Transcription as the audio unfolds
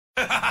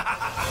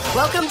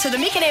Welcome to the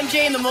Mick and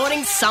MG in the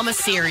Morning Summer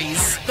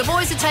Series. The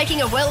boys are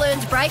taking a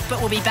well-earned break,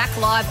 but will be back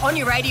live on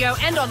your radio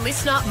and on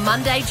Listener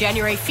Monday,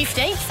 January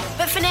 15th.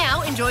 But for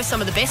now, enjoy some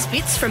of the best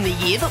bits from the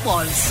year that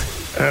was.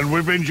 And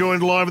we've been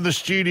joined live in the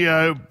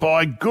studio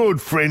by a good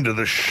friend of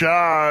the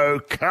show.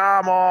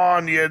 Come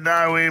on, you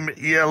know him,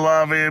 you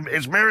love him.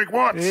 It's Merrick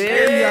Watts.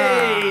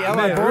 Hey,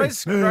 hello,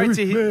 boys. Great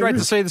to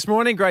see you this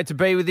morning. Great to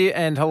be with you.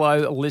 And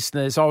hello,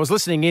 listeners. I was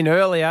listening in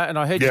earlier and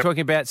I heard you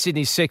talking about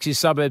Sydney's sexiest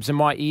suburbs and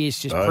my ears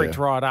just pricked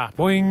right up.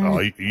 Boing. Oh,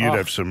 you'd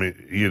have some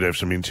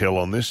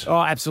intel on this.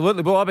 Oh,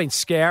 absolutely. Well, I've been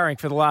scouring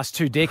for the last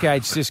 2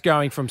 decades, just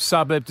going from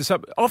suburb to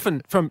suburb,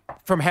 often from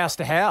house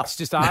to house,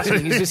 just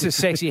asking, is this a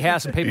sexy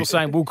house? And people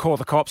saying, we'll call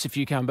the cops if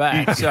you come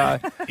back. So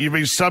you've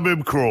been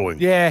suburb crawling.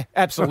 Yeah,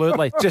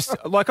 absolutely. Just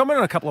like I'm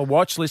on a couple of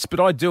watch lists, but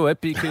I do it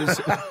because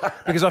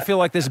I feel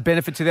like there's a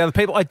benefit to the other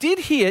people. I did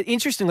hear,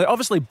 interestingly,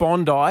 obviously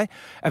Bondi,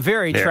 a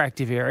very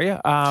attractive area.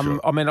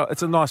 Sure. I mean,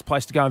 it's a nice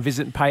place to go and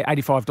visit and pay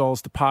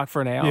 $85 to park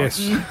for an hour. Yes.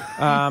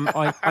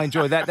 I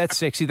enjoy that. That's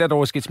sexy. That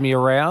always gets me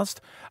aroused.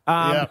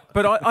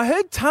 But I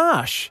heard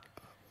Tash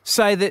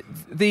say that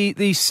the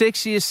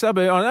sexiest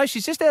suburb, I know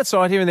she's just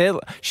outside here and there,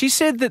 she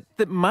said that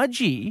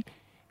Mudgee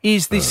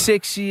is the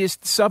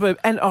sexiest suburb.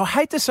 And I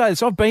hate to say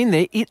this, I've been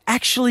there. It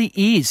actually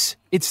is.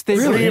 It's there.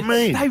 Really? What do you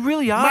mean? They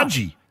really are.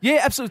 Mudgee? Yeah,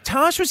 absolutely.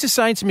 Tash was just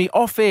saying to me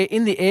off air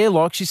in the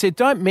airlock, she said,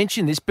 don't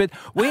mention this, but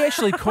we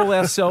actually call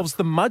ourselves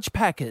the Mudge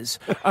Packers.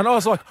 And I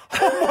was like,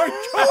 oh my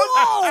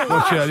God.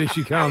 Watch out, here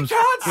she comes. You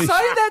can't say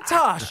that,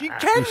 Tash. You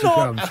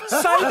cannot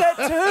say that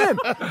term.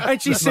 And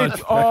she said,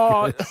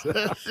 I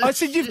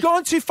said, you've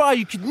gone too far.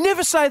 You could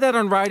never say that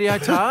on radio,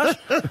 Tash.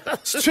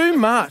 It's too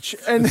much.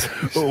 And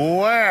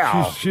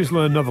wow. She's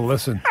learned another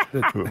lesson.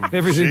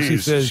 Everything she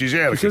says. She's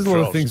out of She says a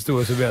control. lot of things to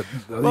us about.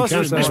 She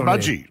was Miss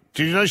Mudgee.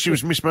 Did you know she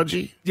was Miss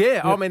Mudgee?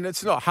 Yeah, I mean,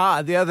 it's not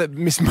hard. The other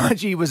Miss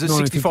Mudgee was a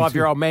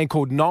 65-year-old man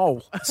called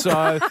Noel.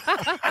 So,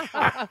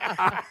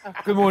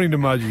 good morning to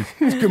Mudgee.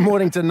 Good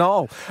morning to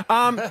Noel.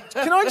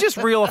 Can I just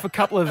reel off a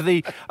couple of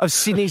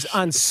Sydney's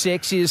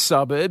unsexiest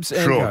suburbs?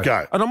 And, Sure,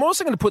 go. And I'm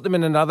also going to put them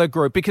in another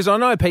group because I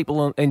know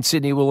people in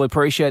Sydney will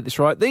appreciate this,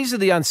 right? These are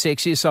the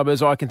unsexiest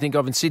suburbs I can think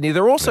of in Sydney.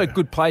 They're also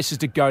good places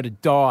to go to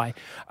die.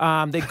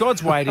 They're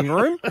God's waiting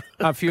room,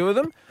 a few of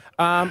them.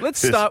 Let's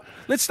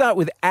start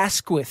with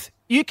Asquith.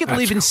 You could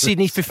live in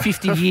Sydney for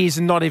 50 years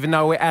and not even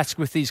know where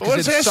Asquith is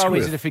because it's so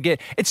easy to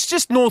forget. It's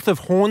just north of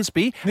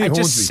Hornsby and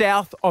just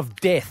south of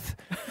Death.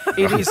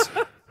 It is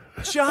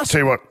just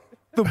Tell you what,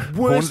 the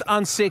worst,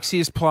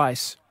 unsexiest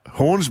place.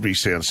 Hornsby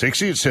sounds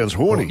sexy. It sounds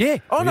horny. Yeah,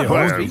 I know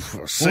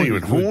Hornsby. I see you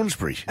in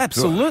Hornsby.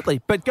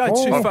 Absolutely, but go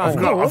too far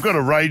north. I've got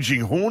a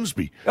raging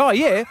Hornsby. Oh,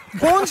 yeah,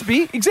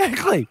 Hornsby,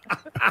 exactly.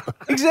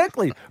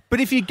 Exactly. But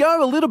if you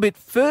go a little bit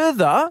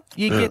further,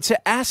 you get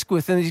to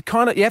Asquith, and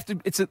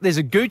there's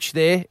a gooch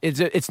there.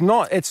 It's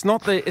not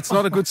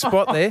a good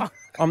spot there.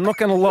 I'm not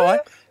going to lie.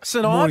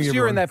 St Ives,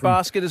 you're in that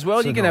basket as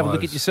well. You can have a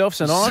look at yourself,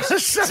 St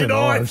Ives. St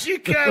Ives, you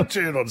can't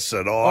turn on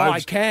St Ives. Oh, I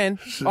can.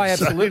 I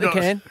absolutely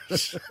can.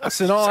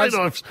 St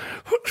Ives.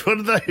 What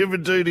did they ever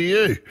do to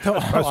you?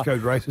 Postcode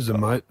racism,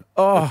 mate.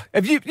 Oh,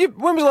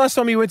 when was the last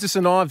time you went to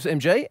St Ives,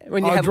 MG?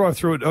 I drive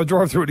through it. I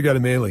drive through it to go to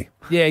Manly.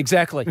 Yeah,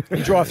 exactly.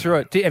 You drive through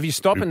it. Have you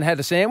stopped and had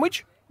a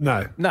sandwich?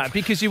 No. No,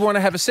 because you want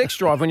to have a sex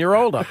drive when you're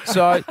older.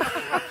 So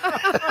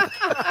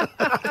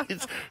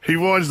he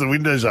winds the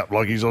windows up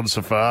like he's on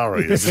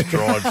safari and just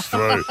drives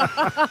through.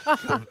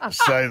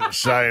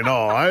 St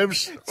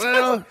Ives.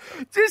 Well,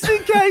 just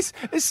in case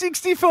a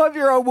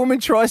 65-year-old woman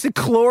tries to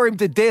claw him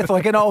to death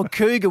like an old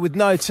cougar with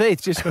no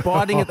teeth, just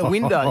biting at the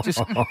window. It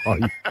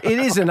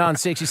is an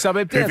unsexy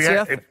suburb down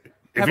south. If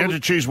you had to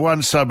choose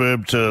one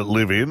suburb to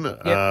live in for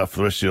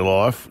the rest of your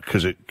life,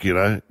 because it,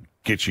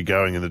 gets you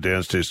going in the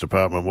downstairs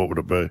department, what would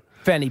it be?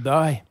 Fanny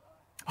Bay.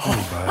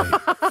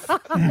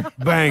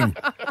 Bang.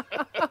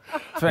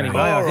 Fanny Bay,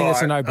 I think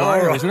it's a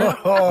no-brainer, isn't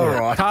it? All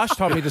right. Tash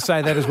told me to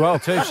say that as well,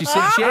 too. She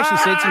actually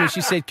said to me, she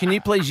said, can you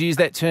please use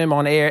that term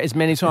on air as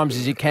many times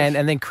as you can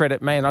and then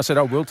credit me? And I said,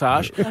 I will,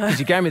 Tash, because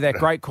you gave me that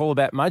great call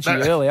about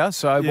Mudgee earlier,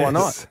 so why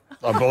not?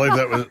 I believe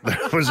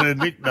that was her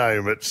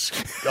nickname at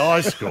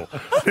high school.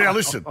 Now,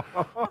 listen,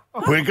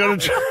 we're going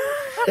to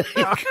take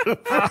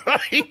a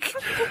break.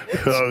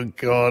 Oh,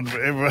 God,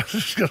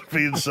 everyone's going to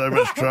be in so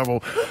much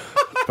trouble.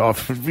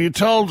 Have you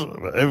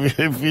told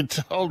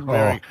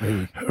Mary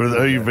who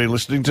you've been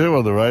listening to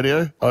on the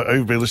radio? Who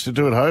you've been listening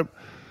to at home?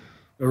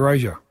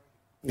 Erasure.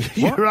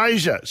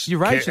 Eurasia.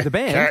 Eurasia, the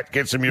band? Cat,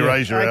 get some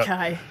Eurasia out.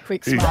 Okay,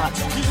 quick smart.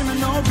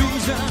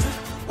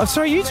 I'm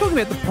sorry, are you talking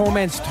about the poor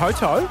man's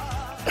Toto?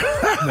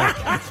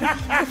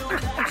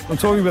 I'm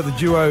talking about the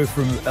duo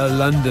from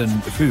London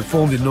who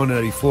formed in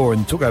 1984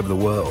 and took over the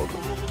world.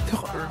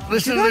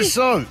 Listen to this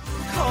song.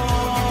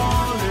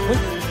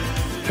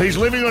 He's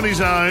living on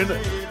his own.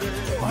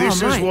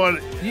 This is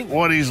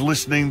what he's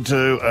listening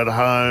to at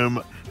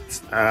home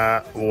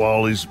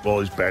while he's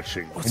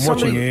batching.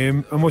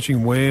 I'm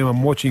watching Wham.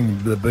 I'm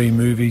watching the B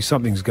movie.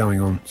 Something's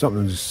going on.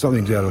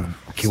 Something's out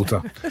of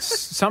kilter.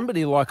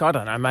 Somebody like, I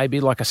don't know, maybe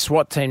like a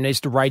SWAT team needs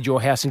to raid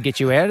your house and get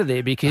you out of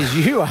there because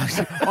you are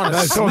on a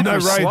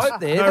slippery slope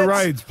there. No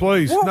raids,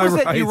 please. What no was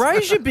raids. that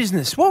Eurasia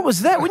business? What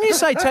was that? When you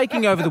say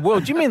taking over the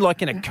world, do you mean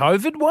like in a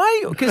COVID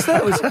way? Because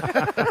that was...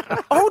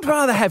 I would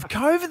rather have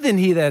COVID than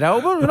hear that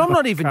album, and I'm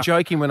not even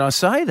joking when I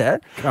say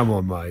that. Come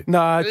on, mate.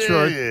 No,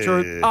 true, Yeah.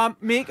 true.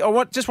 Mick,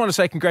 I just want to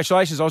say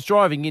congratulations. I was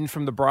driving in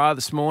from the Bra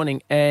this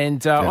morning,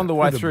 and on the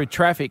way through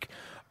traffic,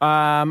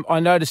 I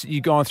noticed that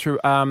you've gone through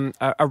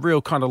a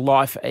real kind of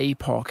life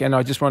epoch, and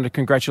I just wanted to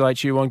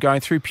congratulate you on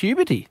going through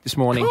puberty this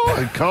morning.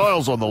 And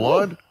Kyle's on the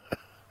line.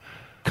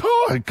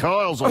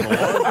 Kyle's on the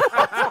line.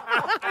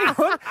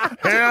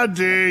 How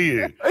dare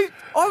you?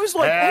 I was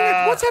like, hang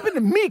on, what's happened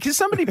to Mick? Has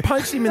somebody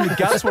punched him in the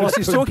guts whilst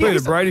he's talking?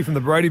 Peter Brady from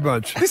the Brady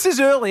Bunch. This is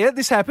earlier.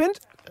 This happened.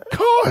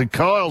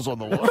 Kyle's on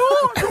the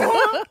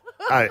line.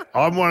 Hey,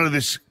 I'm one of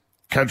this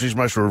country's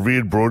most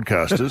revered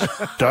broadcasters.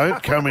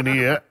 Don't come in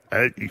here.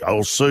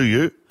 I'll sue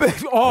you.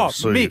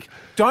 Mick,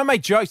 don't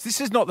make jokes.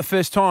 This is not the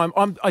first time.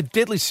 I'm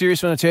deadly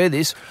serious when I tell you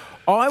this.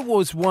 I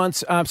was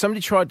once, somebody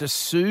tried to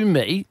sue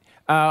me.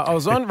 I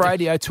was on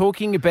radio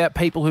talking about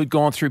people who'd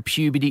gone through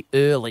puberty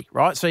early,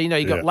 right? So,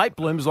 you got late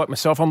bloomers like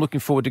myself. I'm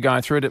looking forward to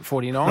going through it at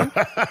 49.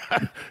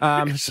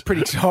 It's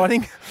pretty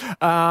exciting.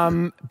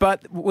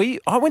 But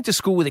I went to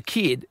school with a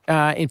kid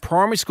in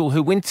primary school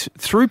who went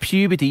through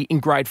puberty in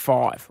grade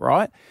 5,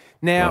 right?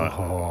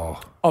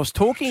 Now, I was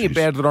talking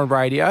about it on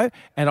radio,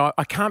 and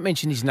I can't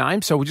mention his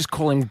name, so we'll just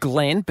call him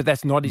Glenn, but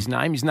that's not his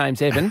name. His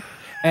name's Evan.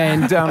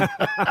 And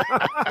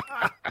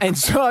and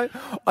so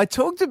I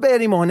talked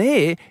about him on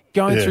air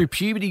going through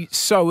puberty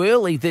so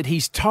early that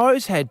his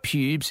toes had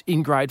pubes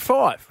in grade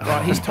 5,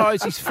 right? His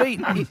toes, his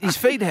feet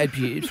had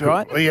pubes,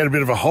 right? He had a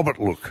bit of a hobbit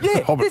look.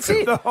 Yeah, hobbit that's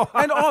it.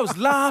 And I was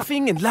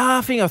laughing and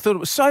laughing. I thought it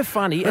was so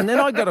funny. And then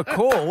I got a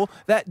call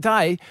that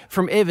day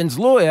from Evan's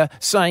lawyer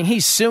saying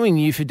he's suing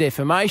you for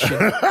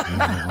defamation.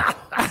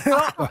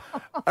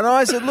 And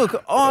I said,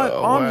 look,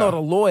 I'm not a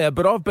lawyer,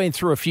 but I've been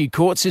through a few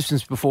court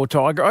systems before,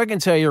 Tiger. I can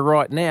tell you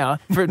right now,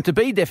 for it to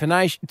be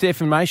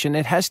defamation,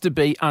 it has to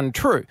be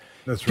untrue.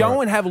 That's right. Go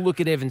and have a look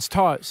at Evan's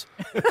toes.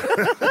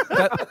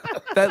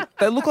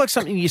 They look like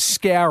something you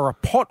scour a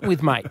pot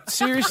with, mate.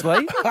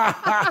 Seriously.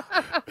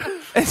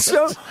 And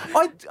so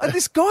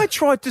this guy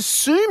tried to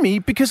sue me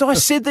because I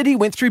said that he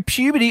went through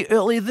puberty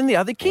earlier than the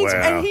other kids.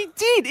 Wow. And he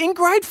did in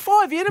grade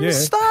 5. He had a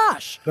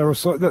moustache. That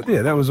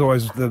was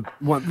always the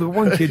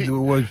one kid who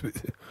always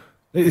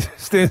it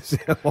stands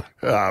out.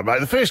 Mate,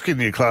 the first kid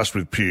in your class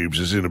with pubes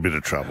is in a bit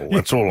of trouble.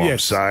 That's all I'm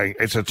saying.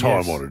 It's a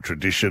time-honoured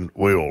tradition.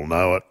 We all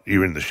know it.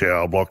 You're in the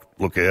shower block.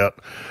 Look out.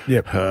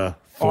 Yep.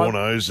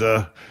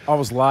 Thornos. I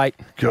was late.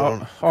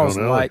 I was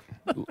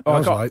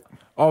late.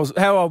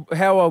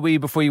 How old were you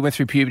before you went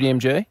through puberty,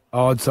 MG?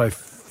 I'd say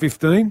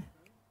 15.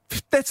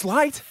 That's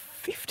late.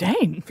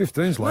 15?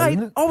 15's late, Mate,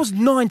 isn't it? I was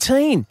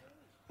 19.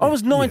 I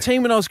was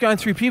 19 when I was going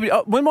through puberty.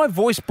 When my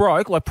voice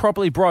broke, like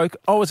properly broke,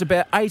 I was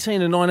about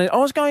 18 and 19. I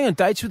was going on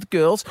dates with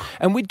girls,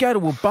 and we'd go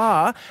to a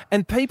bar,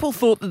 and people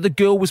thought that the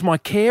girl was my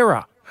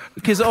carer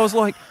because I was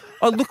like,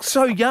 I looked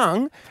so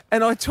young,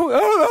 and I talk,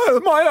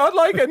 mate, I'd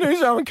like a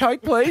Nuzo and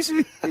Coke, please.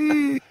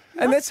 And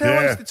that's how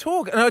I used to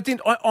talk.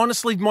 And I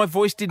honestly, my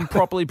voice didn't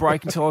properly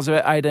break until I was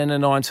about 18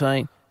 and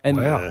 19. And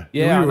Wow.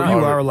 yeah, You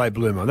are a late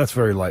bloomer. That's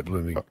very late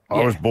blooming.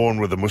 I was born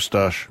with a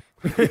moustache.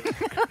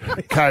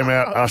 Came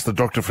out, asked the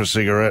doctor for a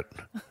cigarette.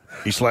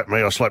 He slapped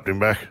me. I slapped him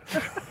back.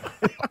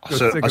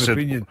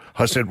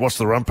 I said, "What's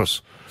the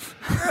rumpus?"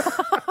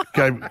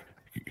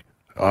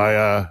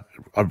 I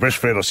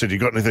breastfed. I said, "You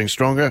got anything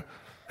stronger?"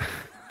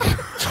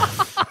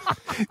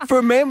 For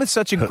a man with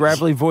such a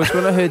gravelly voice,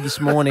 when I heard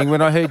this morning,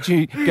 when I heard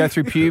you go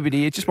through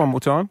puberty, just one more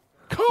time.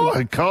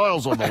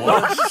 Kyle's on the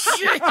line.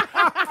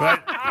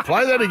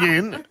 Play that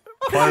again.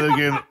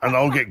 And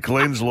I'll get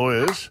Glenn's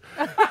lawyers.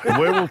 And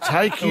we will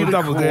take you to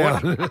double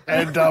court down.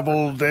 and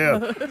double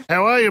down.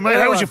 How are you, mate?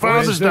 How was your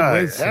Father's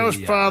Day? How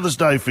was Father's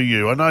Day for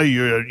you? I know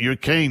you're a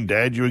keen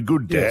dad. You're a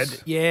good dad.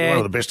 Yes. Yeah. You're one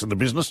of the best in the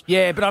business.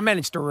 Yeah, but I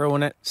managed to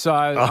ruin it. So,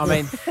 I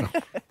mean,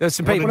 there's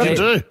some people... What did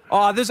you do?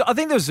 I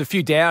think there's a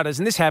few doubters,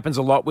 and this happens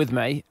a lot with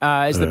me,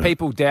 is that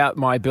people doubt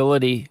my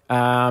ability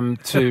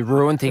to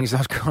ruin things.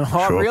 I've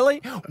gone, really?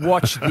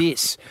 Watch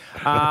this.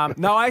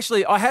 No,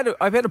 actually, I've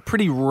had a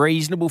pretty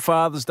reasonable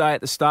Father's Day at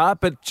the start,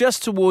 but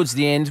just towards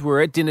the end,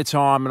 we're at dinner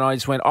time, and I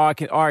just went, I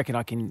reckon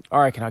I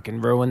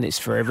can ruin this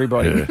for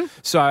everybody. Yeah.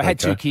 So I had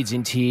two kids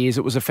in tears.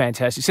 It was a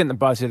fantastic. Sent them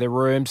both to their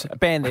rooms,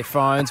 banned their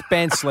phones,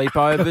 banned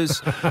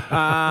sleepovers,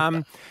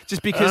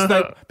 just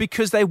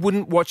because they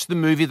wouldn't watch the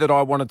movie that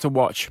I wanted to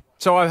watch.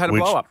 So I had a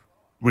blow up.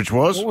 Which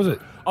was? What was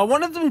it? I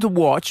wanted them to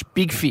watch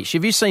Big Fish.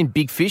 Have you seen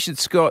Big Fish?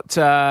 It's got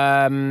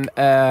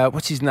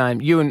what's his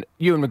name? Ewan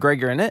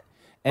McGregor in it.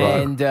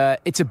 And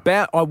it's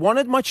about, I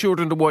wanted my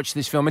children to watch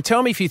this film. And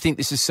tell me if you think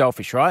this is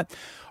selfish, right?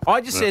 I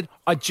just said,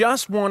 I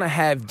just want to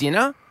have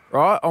dinner,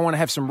 right? I want to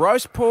have some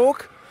roast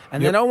pork,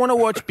 and then I want to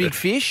watch Big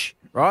Fish,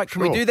 right?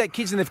 Can we do that,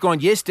 kids? And they've gone,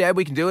 yes, Dad,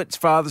 we can do it. It's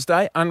Father's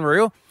Day.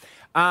 Unreal.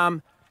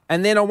 And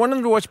And then I wanted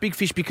them to watch Big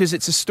Fish because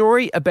it's a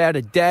story about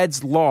a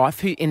dad's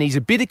life, and he's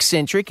a bit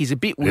eccentric, he's a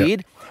bit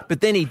weird, but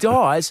then he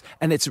dies,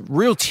 and it's a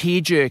real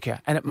tearjerker,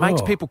 and it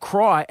makes people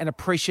cry and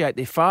appreciate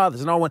their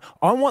fathers. And I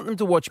want them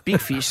to watch Big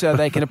Fish so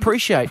they can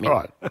appreciate me.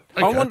 Right. Okay.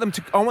 I want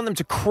them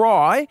to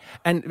cry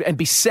and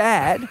be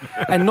sad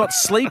and not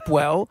sleep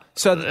well,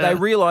 so that they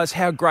realise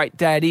how great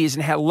Dad is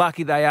and how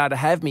lucky they are to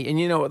have me. And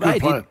you know what they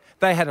did?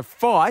 They had a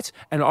fight,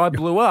 and I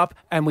blew up,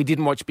 and we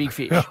didn't watch Big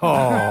Fish.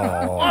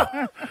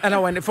 Oh. And I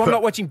went, if I'm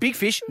not watching Big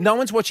Fish, no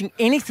one's watching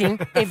anything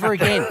ever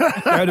again.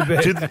 Go to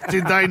bed.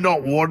 Did they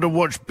not want to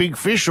watch Big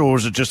Fish, or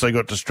was it just they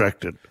got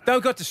distracted? They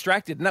got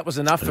distracted, and that was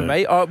enough for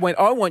me. I went,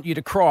 I want you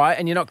to cry,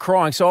 and you're not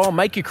crying, so I'll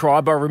make you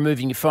cry by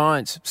removing your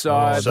phones. So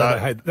Don't they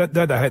hate that?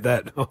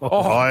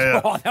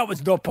 that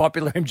was not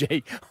popular,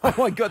 MG. Oh,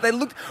 my God. They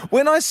looked,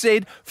 when I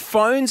said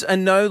phones are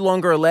no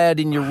longer allowed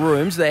in your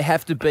rooms, they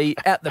have to be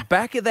at the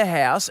back of the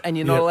house, and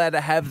you're not allowed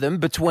to have them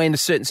between a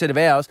certain set of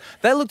hours,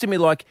 they looked at me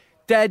like,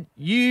 Dad,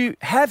 you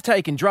have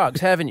taken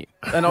drugs, haven't you?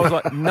 And I was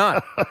like,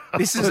 no,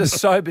 this is a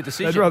sober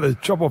decision. They'd rather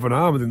chop off an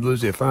arm than lose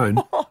their phone.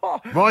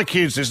 My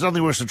kids, there's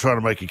nothing worse than trying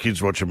to make your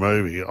kids watch a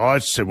movie. I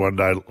said one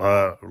day,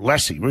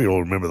 Lassie, we all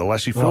remember the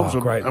Lassie films.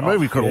 Great. A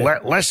movie called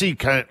Lassie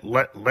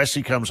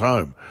Comes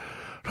Home.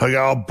 I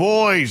go, oh,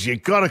 boys, you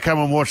got to come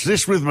and watch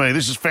this with me.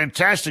 This is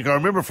fantastic. I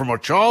remember from my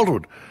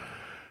childhood.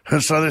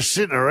 And so they're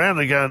sitting around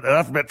and going, and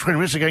after about 20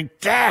 minutes, they're going,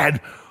 Dad,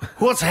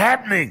 what's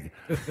happening?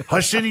 I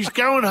said, he's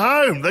going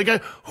home. They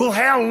go, well,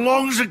 how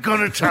long's it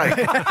going to take?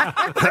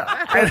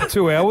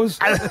 2 hours?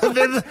 Why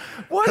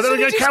didn't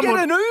he just get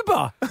an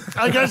Uber?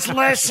 I go, it's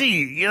Lassie.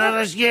 You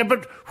know, yeah,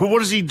 but well, what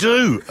does he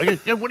do? I go,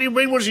 yeah, what do you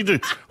mean, what does he do?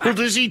 Well,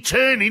 does he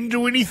turn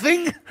into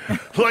anything?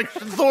 Like, I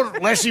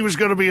thought Lassie was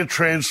going to be a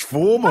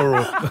transformer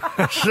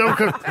or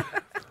some.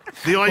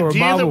 The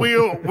idea that we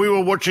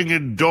were watching a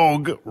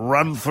dog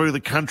run through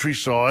the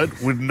countryside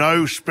with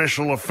no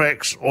special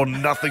effects or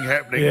nothing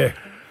happening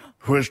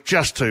was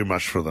just too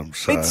much for them.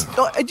 So.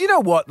 Do you know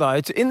what, though?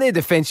 It's, in their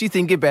defence, you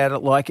think about it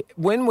like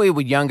when we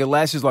were younger,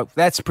 Lass is like,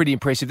 that's pretty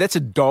impressive. That's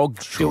a dog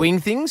doing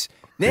things.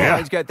 Now,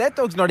 you go, that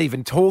dog's not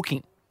even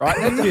talking. Right?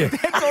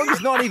 That dog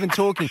is not even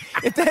talking.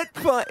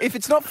 If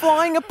it's not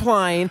flying a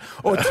plane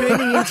or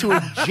turning into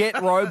a jet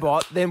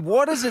robot, then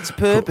what is its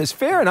purpose?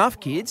 Fair enough,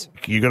 kids.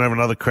 You're going to have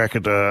another crack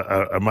at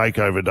a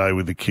makeover day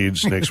with the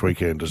kids next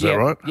weekend, is that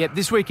right? Yeah,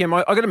 this weekend.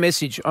 I got a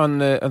message on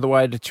the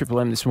way to Triple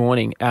M this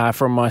morning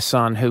from my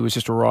son who was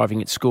just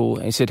arriving at school.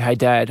 He said, hey,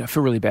 Dad, I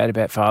feel really bad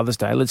about Father's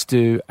Day. Let's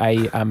do a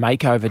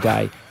makeover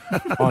day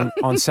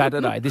on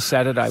Saturday. This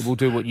Saturday, we'll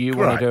do what you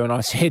want to do. And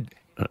I said,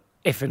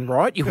 effing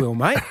right, you will,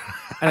 mate.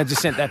 And I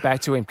just sent that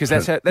back to him because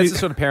that's the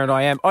sort of parent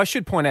I am. I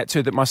should point out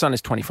too that my son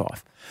is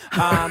 25.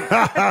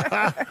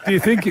 Do you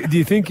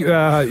think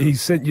he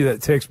sent you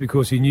that text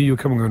because he knew you were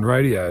coming on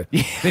radio?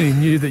 Yeah. And he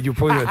knew that you were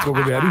probably going to talk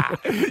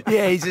about him?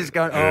 Yeah, he's just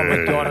going, oh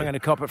my God, I'm going to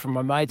cop it from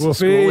my mates at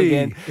school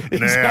again.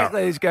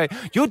 Exactly. He's going,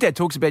 your dad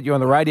talks about you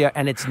on the radio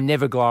and it's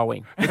never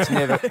glowing. It's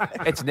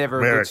never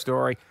a good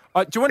story.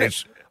 Do you want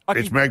to...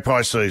 It's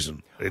magpie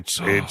season. It's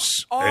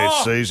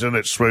season.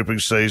 It's swooping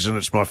season.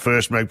 It's my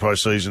first magpie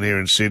season here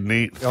in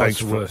Sydney. Thanks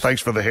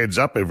for the heads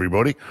up,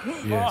 everybody.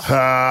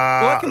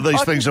 Yes.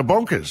 These things are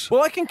bonkers.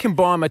 Well, I can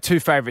combine my two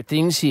favourite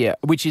things here,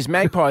 which is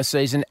magpie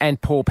season and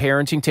poor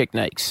parenting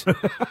techniques.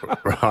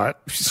 Right.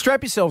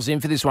 Strap yourselves in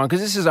for this one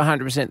because this is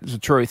 100% the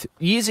truth.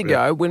 Years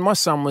ago, when my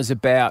son was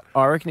about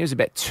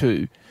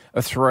 2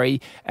 or 3,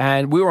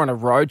 and we were on a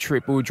road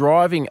trip. We were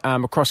driving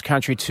across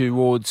country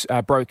towards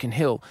Broken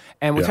Hill,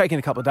 and we're taking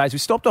a couple of days. We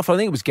stopped off, I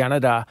think it was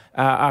Gunnedah,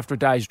 after a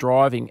day's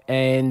driving,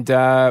 and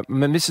my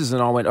missus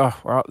and I went, oh,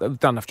 all right, we've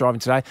done enough driving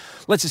today.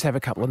 Let's just have a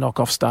couple of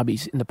knockoff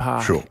stubbies in the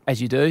park,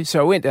 as you do. So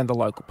I went down to the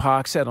local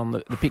park, sat on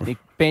the picnic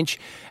bench,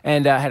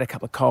 and had a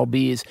couple of cold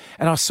beers.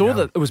 And I saw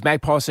that it was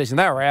magpie season.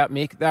 They were out,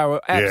 Mick. They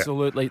were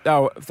absolutely, they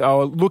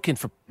were looking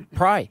for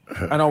prey.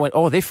 And I went,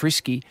 oh, they're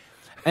frisky.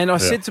 And I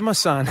said to my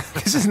son,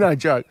 this is no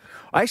joke,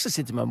 I actually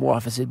said to my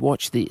wife, I said,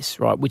 watch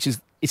this, right, which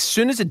is, as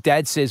soon as a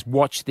dad says,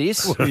 watch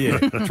this,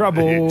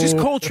 trouble. Just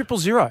call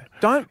 000.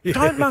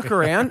 Don't muck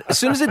around. As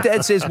soon as a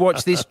dad says,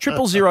 watch this,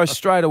 000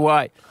 straight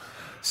away.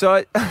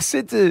 So I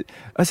said to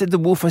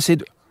Wolf, I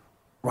said,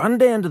 run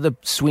down to the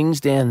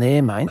swings down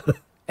there, mate.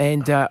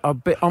 And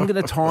I'm going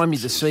to time you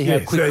to see how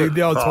quickly.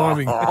 The old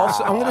timing.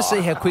 I'm going to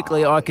see how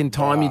quickly I can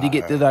time you to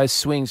get to those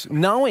swings,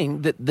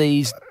 knowing that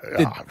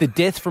the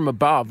death from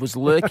above was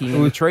lurking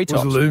in the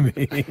treetops. Was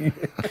looming.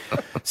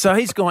 So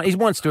he's gone. He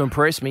wants to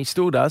impress me,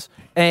 still does,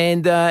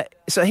 and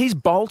so he's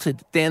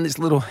bolted down this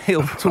little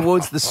hill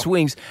towards the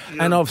swings,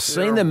 and I've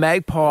seen the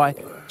magpie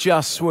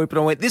just swoop, and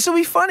I went, "This will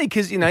be funny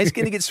because he's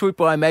going to get swooped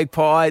by a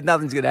magpie.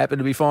 Nothing's going to happen.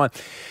 To be fine."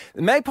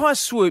 The magpie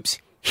swoops,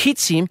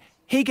 hits him.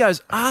 He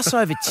goes arse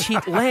over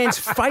tit, lands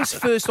face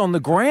first on the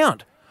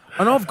ground.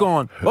 And I've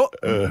gone,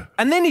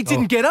 and then he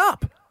didn't get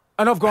up.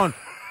 And I've gone,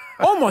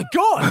 oh, my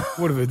God.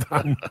 What have I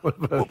done?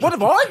 What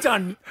have I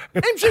done?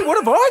 MG, what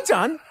have I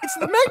done? It's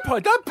the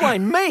magpie. Don't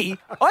blame me.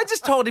 I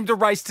just told him to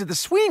race to the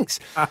swings.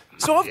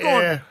 So I've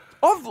gone,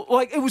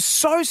 It was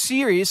so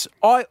serious,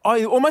 I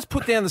almost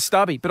put down the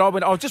stubby, but I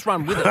went, I'll just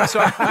run with it. So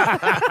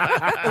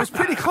it was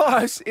pretty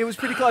close.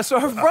 So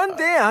I run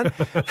down,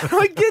 and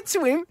I get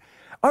to him,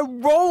 I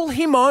roll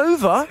him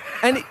over,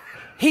 and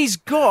he's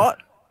got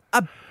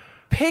a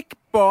peck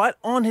bite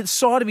on the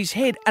side of his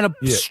head and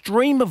a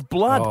stream of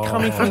blood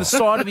coming from the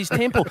side of his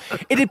temple.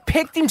 It had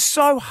pecked him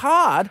so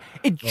hard,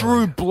 it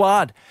drew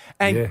blood.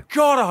 And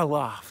God, I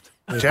laughed.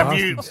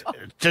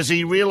 Does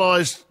he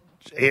realise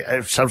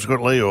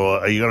subsequently, or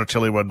are you going to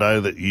tell him one day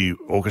that you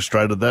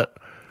orchestrated that?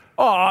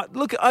 Oh,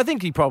 look, I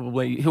think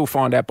he'll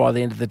find out by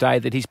the end of the day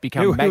that he's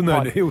become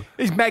magpie.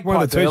 He's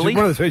magpie early.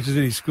 One of the teachers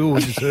in his school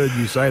just heard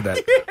you say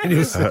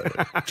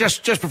that.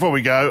 Just before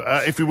we go,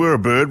 if you were a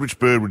bird, which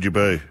bird would you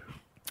be?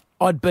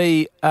 I'd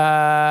be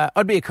a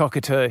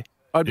cockatoo.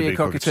 I'd be a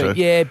cockatoo.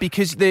 Yeah,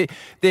 because it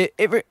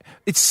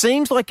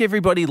seems like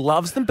everybody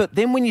loves them, but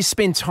then when you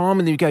spend time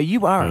with them, you go,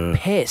 you are a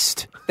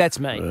pest. That's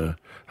me.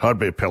 I'd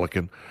be a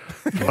pelican,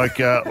 like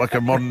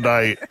a modern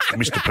day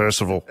Mr.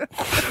 Percival.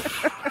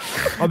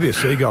 I'd be a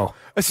seagull.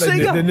 A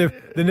seagull?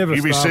 They're never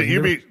You'd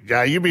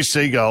be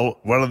seagull,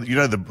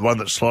 the one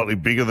that's slightly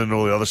bigger than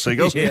all the other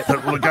seagulls,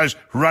 that goes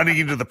running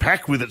into the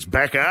pack with its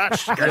back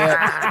arched.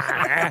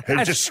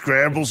 It just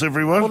scrambles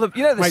everyone. Well,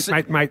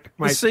 mate.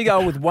 The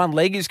seagull with one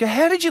leg, you just go,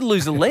 how did you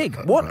lose a leg?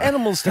 What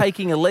animal's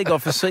taking a leg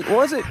off a seagull?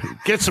 Why is it?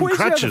 Get some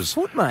crutches.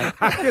 Foot, mate.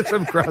 Get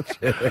some crutches.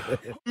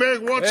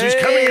 Mick Watts is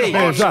coming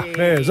up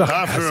There's up.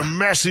 after a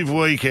massive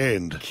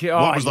weekend.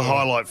 What was the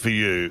highlight for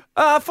you?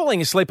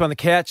 Falling asleep on the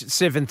couch at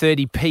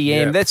 7:30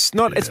 p.m. Yeah.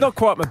 It's not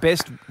quite my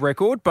best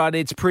record, but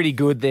it's pretty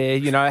good there.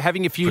 You know,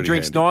 having a few Pretty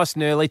drinks handy. nice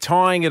and early,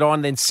 tying it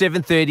on, then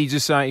 7:30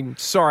 just saying,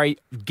 sorry,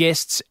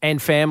 guests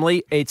and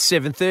family, it's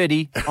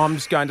 7:30. I'm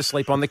just going to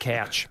sleep on the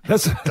couch.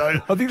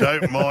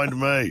 Don't mind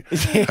me.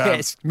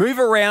 Yes, move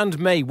around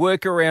me,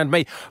 work around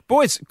me.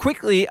 Boys,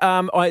 quickly,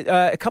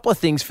 a couple of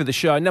things for the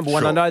show. Number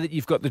one, Sure. I know that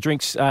you've got the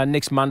drinks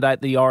next Monday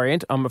at the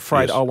Orient. I'm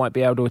afraid Yes. I won't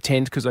be able to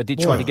attend because I did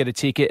try to get a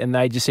ticket and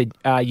they just said,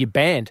 you're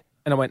banned.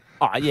 And I went,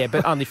 oh, yeah,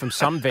 but only from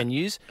some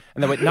venues.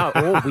 And they went, no,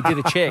 we did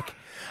a check.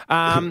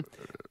 And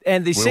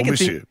the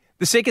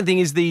second thing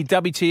is the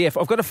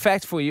WTF. I've got a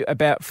fact for you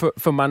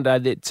for Monday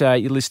that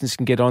your listeners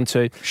can get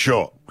onto.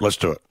 Sure, let's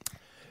do it.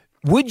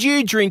 Would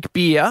you drink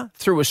beer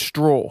through a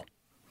straw?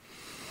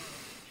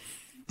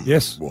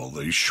 Yes. Well,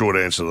 the short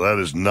answer to that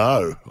is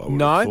no. I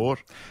would have thought.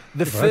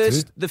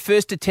 The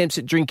first attempts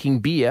at drinking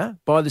beer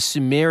by the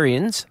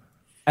Sumerians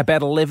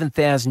about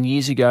 11,000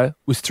 years ago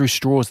was through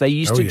straws. They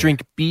used to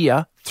drink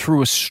beer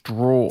through a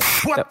straw.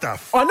 What the?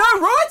 I know,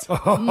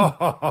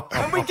 right?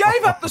 And we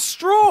gave up the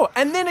straw.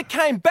 And then it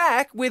came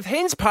back with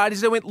hens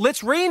parties. They went,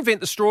 let's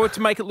reinvent the straw to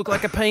make it look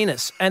like a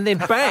penis. And then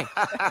bang,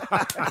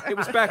 it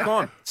was back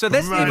on. So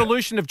that's the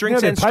evolution of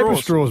drinks and paper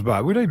straws. straws,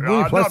 but we need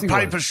Not plastic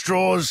paper ones.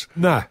 straws.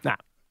 No.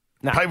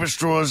 No. Paper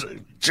straws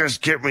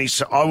just get me.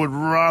 I would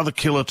rather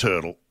kill a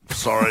turtle.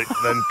 Sorry,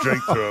 than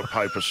drink through a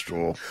paper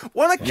straw.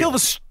 Why not kill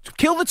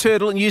the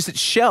turtle and use its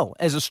shell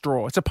as a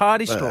straw? It's a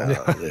party straw.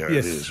 There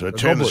Yes. it is. So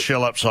turn the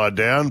shell upside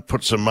down,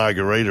 put some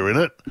margarita in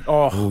it,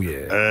 Oh,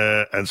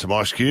 yeah. and some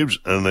ice cubes,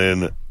 and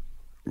then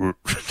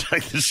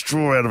take the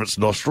straw out of its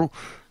nostril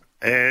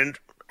and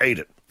eat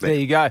it. there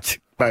you go.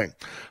 Bang.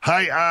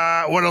 Hey,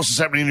 what else is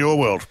happening in your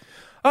world?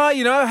 I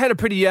had a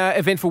pretty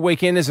eventful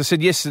weekend. As I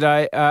said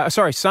yesterday,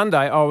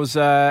 Sunday, I was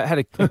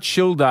had a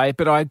chill day,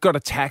 but I got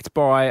attacked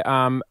by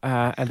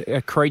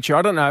a creature.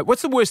 I don't know.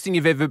 What's the worst thing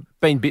you've ever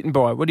been bitten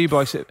by? What do you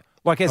boys say?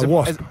 Like as A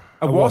wasp.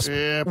 A wasp?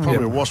 Yeah,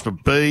 probably a wasp, a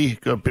bee.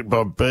 Got bit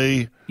by a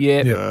bee.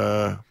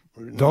 Yeah.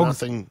 Dog?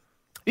 Nothing.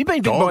 You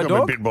been bitten Dog. by a I've been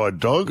dog? bitten by a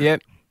dog.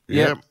 Yep.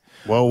 Yep.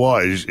 Well,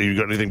 why? Have you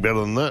got anything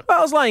better than that? Well,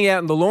 I was laying out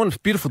on the lawn. It's a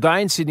beautiful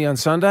day in Sydney on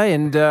Sunday,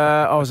 and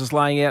I was just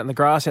laying out in the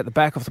grass out the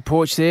back off the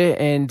porch there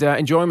and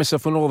enjoying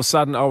myself when all of a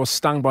sudden I was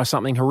stung by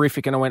something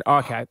horrific, and I went,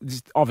 okay, this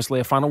is obviously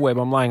a funnel web.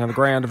 I'm laying on the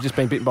ground. I've just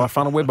been bitten by a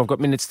funnel web. I've got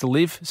minutes to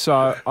live.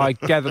 So I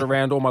gathered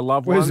around all my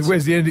loved ones.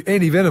 Where's the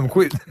anti-venom?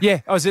 Quit.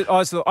 Yeah,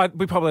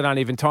 we probably don't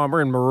even time.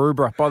 We're in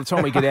Maroubra. By the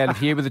time we get out of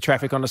here with the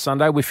traffic on a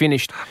Sunday, we're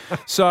finished.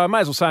 So I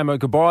may as well say my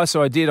goodbye.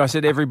 So I did. I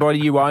said, everybody,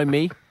 you owe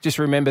me. Just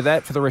remember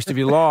that for the rest of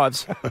your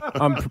lives.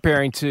 I'm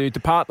preparing to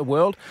depart the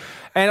world.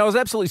 And I was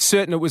absolutely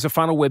certain it was a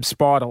funnel web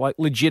spider, like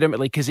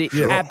legitimately, because it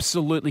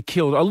absolutely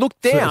killed. I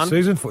looked down.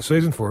 Season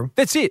for him.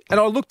 That's it. And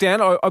I looked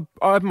down. I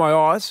opened my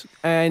eyes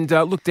and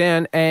looked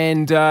down,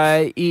 and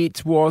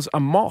it was a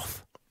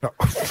moth.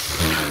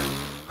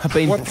 I've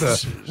been What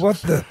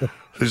the?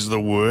 This is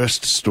the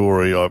worst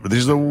story. This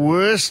is the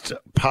worst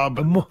pub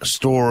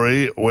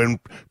story when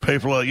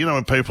people are,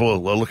 when people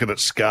are looking at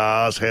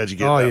scars. How'd you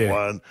get that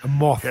one? A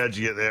moth. How'd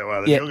you get that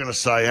one? Yeah. You're going to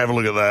say, have a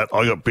look at that.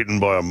 I got bitten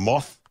by a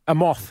moth. A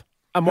moth.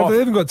 A Have moth.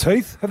 they even got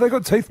teeth? Have they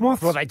got teeth,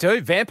 moths? Well, they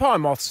do. Vampire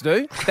moths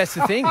do. That's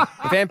the thing.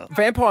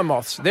 Vampire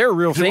moths. They're a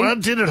real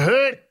thing. Did it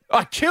hurt?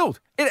 I killed.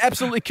 It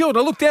absolutely killed.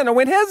 I looked down and I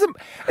went,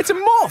 it's a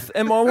moth.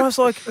 And my wife's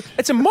like,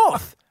 it's a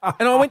moth.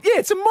 And I went, yeah,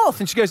 it's a moth.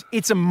 And she goes,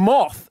 it's a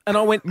moth. And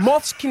I went,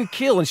 moths can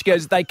kill. And she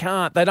goes, they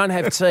can't. They don't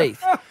have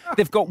teeth.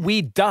 they've got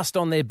weird dust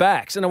on their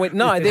backs. And I went,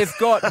 no, they've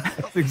got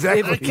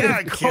Exactly.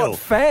 can't kill. got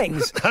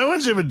fangs. No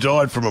one's ever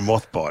died from a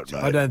moth bite,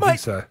 mate. I don't Mate, think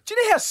so. do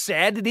you know how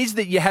sad it is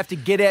that you have to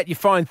get out your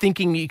phone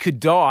thinking you could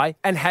die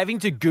and having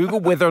to Google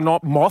whether or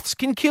not moths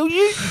can kill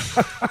you?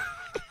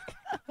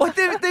 Like,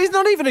 there's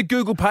not even a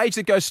Google page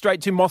that goes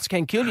straight to moths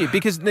can kill you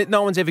because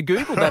no one's ever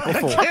Googled that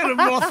before. Can a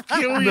moth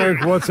kill you?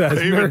 Merrick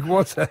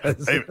Watts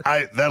has.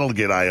 Hey, that'll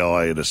get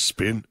AI in a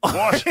spin.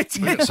 What?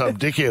 We got some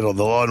dickhead on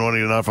the line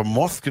wanting to know if a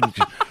moth can.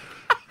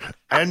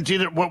 And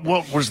did it? What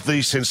was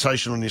the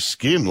sensation on your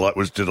skin? Like,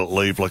 did it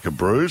leave like a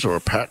bruise or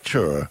a patch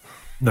or a?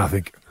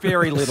 Nothing.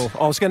 Very little.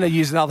 I was going to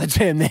use another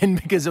term then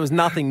because there was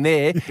nothing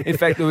there. In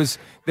fact, there was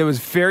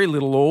very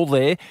little all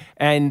there,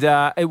 and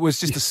it was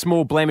just a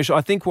small blemish.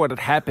 I think what had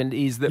happened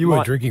is that You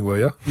weren't drinking, were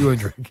you? You weren't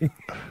drinking.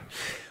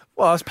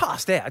 Well, I was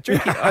passed out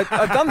drinking.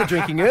 I'd done the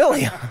drinking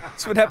earlier.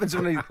 That's what happens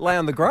when you lay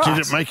on the grass. Did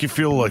it make you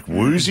feel like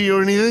woozy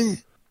or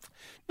anything?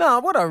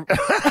 No, no.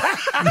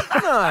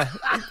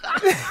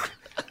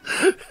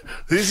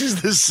 This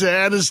is the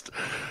saddest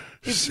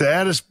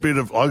bit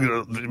of.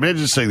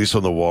 Imagine seeing this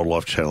on the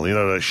Wildlife Channel. You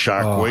know,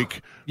 Shark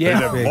Week. Yeah.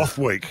 They have Moth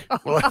Week.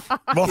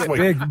 Moth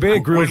Week. Bear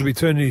Grylls will be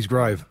turning in his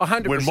grave.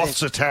 100%. When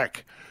moths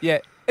attack. Yeah.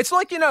 It's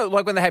like,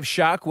 like when they have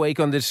Shark Week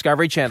on the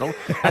Discovery Channel,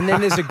 and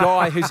then there's a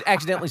guy who's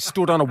accidentally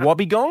stood on a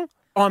wobbegong.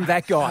 I'm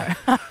that guy.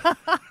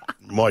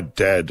 My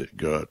dad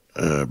got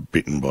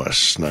bitten by a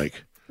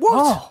snake.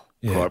 What?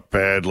 Oh. Quite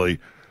badly.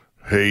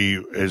 He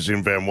is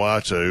in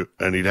Vanuatu,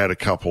 and he'd had a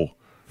couple.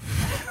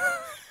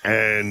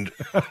 And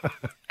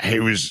he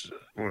was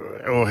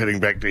all heading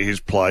back to his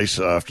place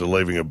after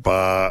leaving a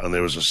bar, and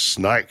there was a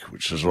snake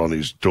which was on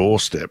his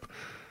doorstep.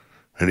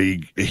 And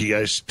he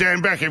goes,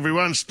 "Stand back,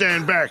 everyone,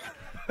 stand back.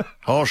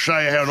 I'll show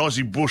you how an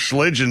Aussie bush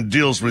legend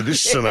deals with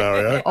this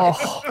scenario."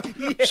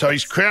 So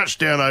he's crouched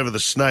down over the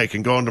snake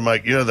and gone to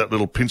make, that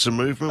little pincer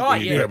movement where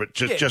you grab it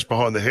just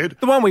behind the head.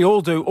 The one we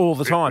all do all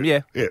the time,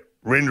 yeah. Yeah,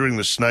 rendering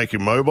the snake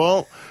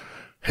immobile.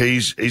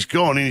 He's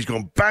gone in, he's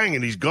gone bang,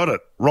 and he's got it.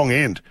 Wrong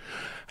end.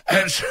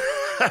 And so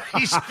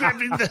he's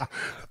grabbing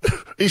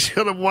he's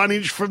got it 1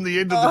 inch from the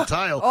end of the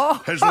tail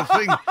as the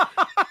thing.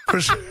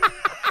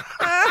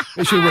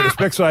 They should wear the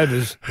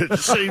Specsavers.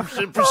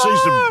 It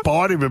proceeds to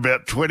bite him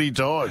about 20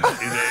 times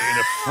in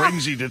a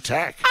frenzied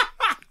attack.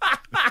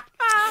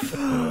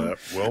 Well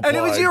played. And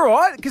it was you,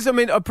 right? Because,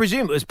 I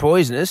presume it was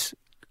poisonous,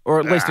 or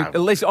at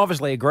least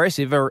obviously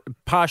aggressive, or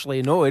partially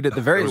annoyed at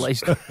the very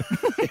least.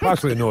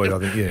 Partially annoyed, I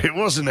think, yeah. It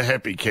wasn't a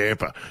happy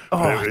camper.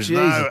 Oh,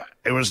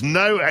 It was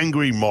no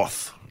angry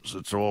moth.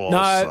 That's all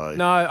I'll say.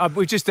 No,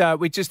 we just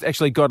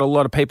actually got a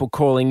lot of people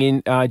calling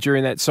in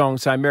during that song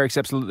saying Merrick's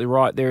absolutely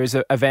right. There is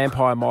a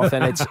vampire moth,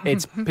 and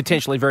it's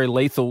potentially very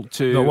lethal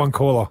to. Not one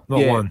caller,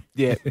 not one.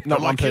 Yeah, not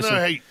one person. You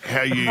know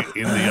how you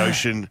in the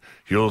ocean,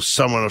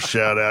 someone will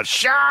shout out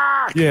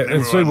 "shark," Yeah,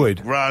 and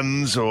seaweed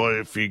runs, or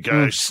if you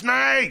go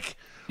snake.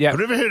 Yeah. I've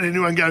never heard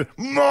anyone go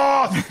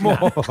moth.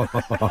 Well,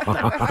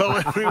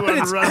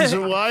 everyone runs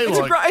away.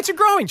 It's a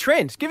growing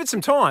trend. Give it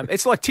some time.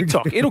 It's like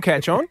TikTok. It'll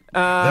catch on.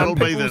 That'll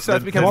be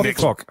the next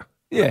clock.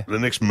 Yeah, the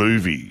next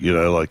movie.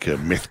 Like a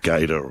Meth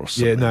Gator or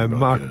something. Yeah, no,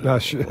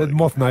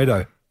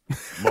 Mothnado.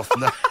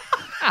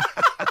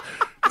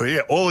 But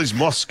yeah, all these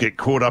moths get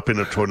caught up in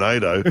a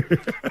tornado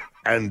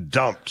and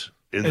dumped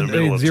in the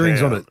middle of earrings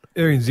town. on it.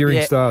 Earring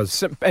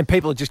stars. And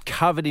people are just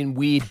covered in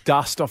weird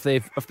dust off their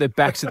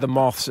backs of the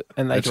moths,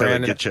 and they That's how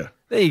drown they in get it. you.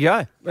 There you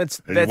go.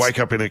 That's You wake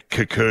up in a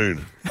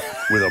cocoon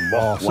with a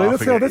moth See,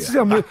 laughing this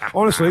at you. is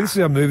honestly, this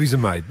is how movies are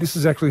made. This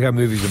is actually how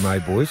movies are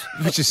made, boys.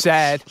 which is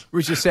sad.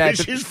 Which is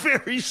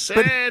very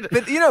sad.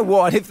 But you know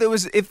what? If there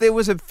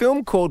was a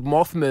film called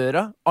Moth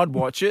Murder, I'd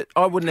watch it.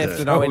 I wouldn't have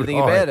to know anything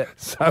about it.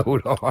 So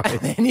would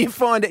I. And you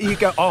find it, you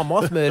go, oh,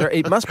 Moth Murder.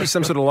 It must be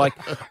some sort of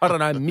I don't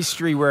know,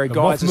 mystery where a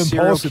guy's a Mothman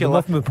serial policy,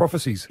 killer. The Mothman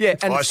prophecies. Yeah,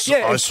 and I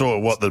saw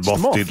what the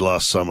moth did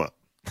last summer.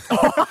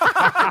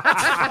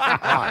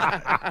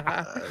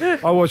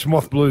 I watch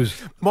Moth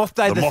Blues. Moth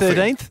Day the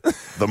 13th.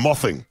 The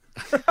mothing.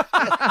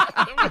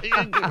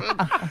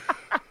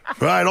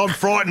 Right, I'm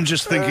frightened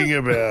just thinking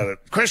about it.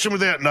 Question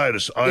without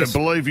notice. I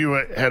believe you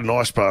had an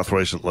ice bath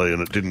recently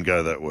and it didn't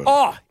go that well.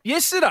 Oh,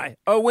 yesterday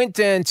I went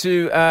down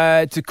to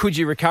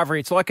Coogee Recovery.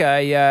 It's like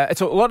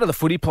it's a lot of the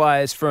footy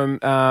players from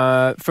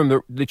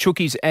the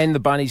Chookies and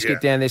the Bunnies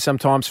get down there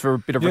sometimes for a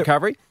bit of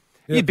recovery.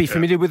 You'd be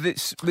familiar with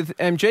this, with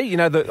MG,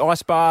 the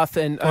ice bath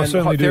and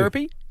hot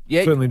therapy.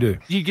 Yeah, certainly do.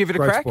 You give it a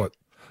Great crack. Spot.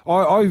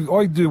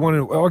 I do one.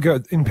 I go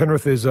in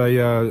Penrith. There's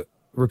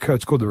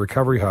it's called the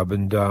Recovery Hub,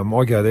 and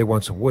I go there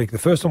once a week. The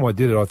first time I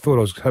did it, I thought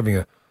I was having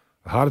a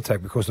heart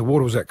attack because the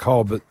water was that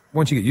cold. But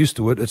once you get used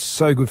to it, it's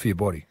so good for your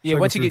body. Yeah, so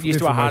once you get used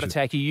to a heart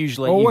attack, you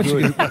usually.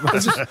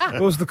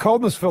 It was the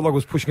coldness felt like it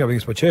was pushing up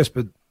against my chest,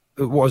 but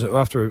it wasn't.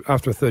 After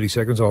 30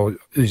 seconds, I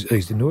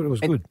eased into it. It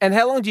was good. And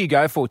how long do you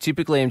go for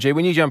typically, MG?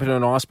 When you jump into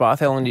an ice bath,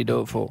 how long do you do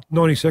it for?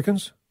 90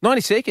 seconds.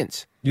 90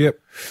 seconds. Yep.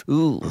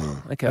 Ooh,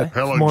 okay.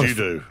 How long do you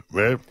do,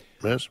 man?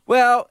 Yes.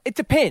 Well, it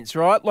depends,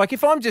 right? Like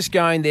if I'm just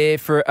going there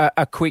for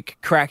a quick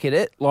crack at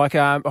it, like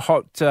a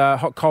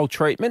hot cold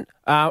treatment,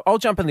 I'll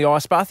jump in the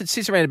ice bath. It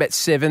sits around about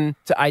 7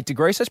 to 8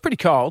 degrees, so it's pretty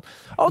cold.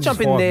 I'll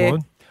jump in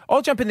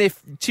there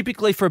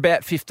typically for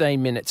about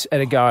 15 minutes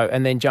at a go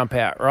and then jump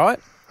out, right?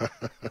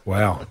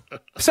 Wow.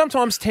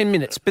 Sometimes 10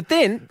 minutes. But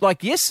then,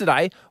 like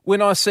yesterday, when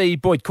I see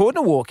Boyd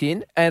Cordner walk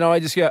in and I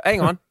just go,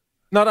 hang on,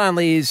 not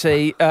only is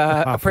he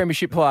a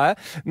premiership player,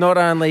 not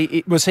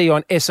only was he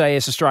on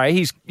SAS Australia,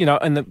 he's,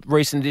 in the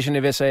recent edition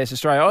of SAS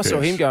Australia, I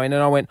saw him go in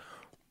and I went,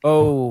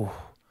 oh,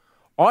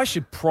 I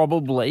should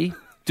probably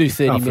do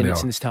 30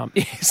 minutes in this time.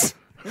 Yes.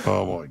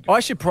 Oh, my God. I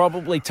should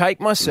probably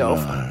take myself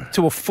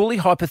to a fully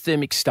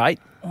hypothermic state.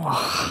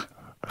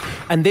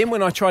 And then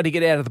when I try to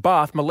get out of the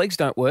bath, my legs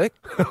don't work.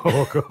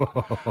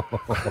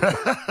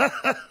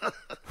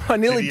 I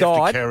nearly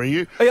died. To carry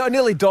you? I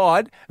nearly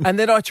died, and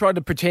then I tried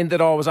to pretend that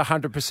I was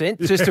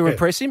 100% just to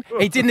impress him.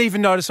 He didn't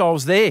even notice I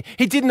was there.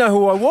 He didn't know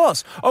who I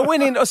was. I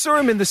went in, I saw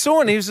him in the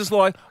sauna, he was just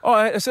like,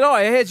 I said,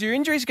 how's your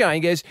injuries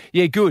going? He goes,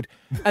 yeah, good.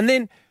 And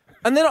then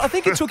I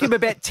think it took him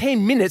about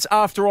 10 minutes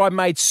after I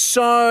made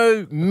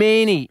so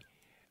many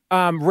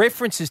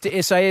references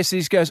to SAS.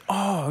 He goes,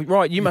 oh,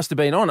 right, you must have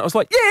been on it. I was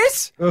like,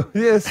 yes.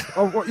 Yes.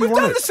 We've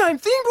done the same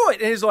thing,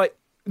 Boyd. And he's like,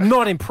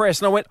 not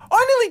impressed. And I went,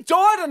 I nearly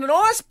died in an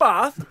ice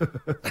bath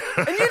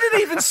and you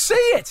didn't even see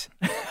it.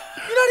 You're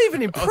not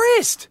even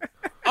impressed.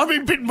 I've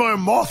been bitten by a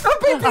moth.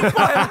 I've been bitten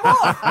by a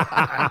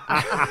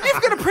moth.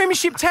 You've got a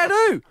premiership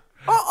tattoo.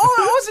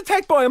 I was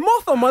attacked by a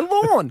moth on my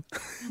lawn.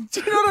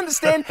 Do you not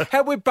understand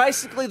how we're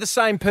basically the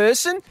same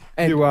person?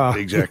 And you are.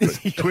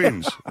 Exactly.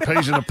 Twins.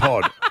 Peas in a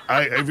pod.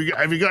 Hey, have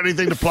you got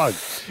anything to plug?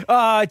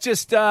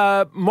 Just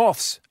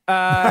moths.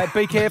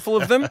 Be careful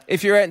of them.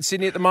 If you're out in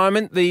Sydney at the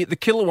moment, the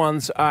killer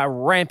ones are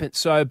rampant.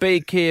 So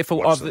be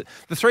careful of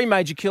the three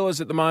major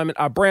killers at the moment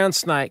are brown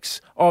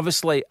snakes,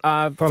 obviously,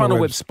 funnel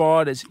web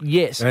spiders,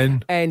 yes,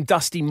 and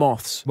dusty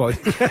moths.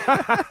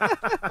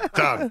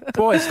 Done.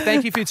 Boys,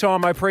 thank you for your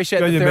time. I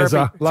appreciate the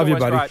therapy. Love you,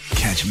 buddy. Great.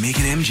 Catch Mick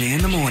and MJ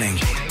in the morning.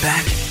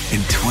 Back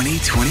in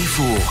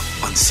 2024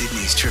 on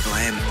Sydney's Triple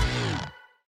M.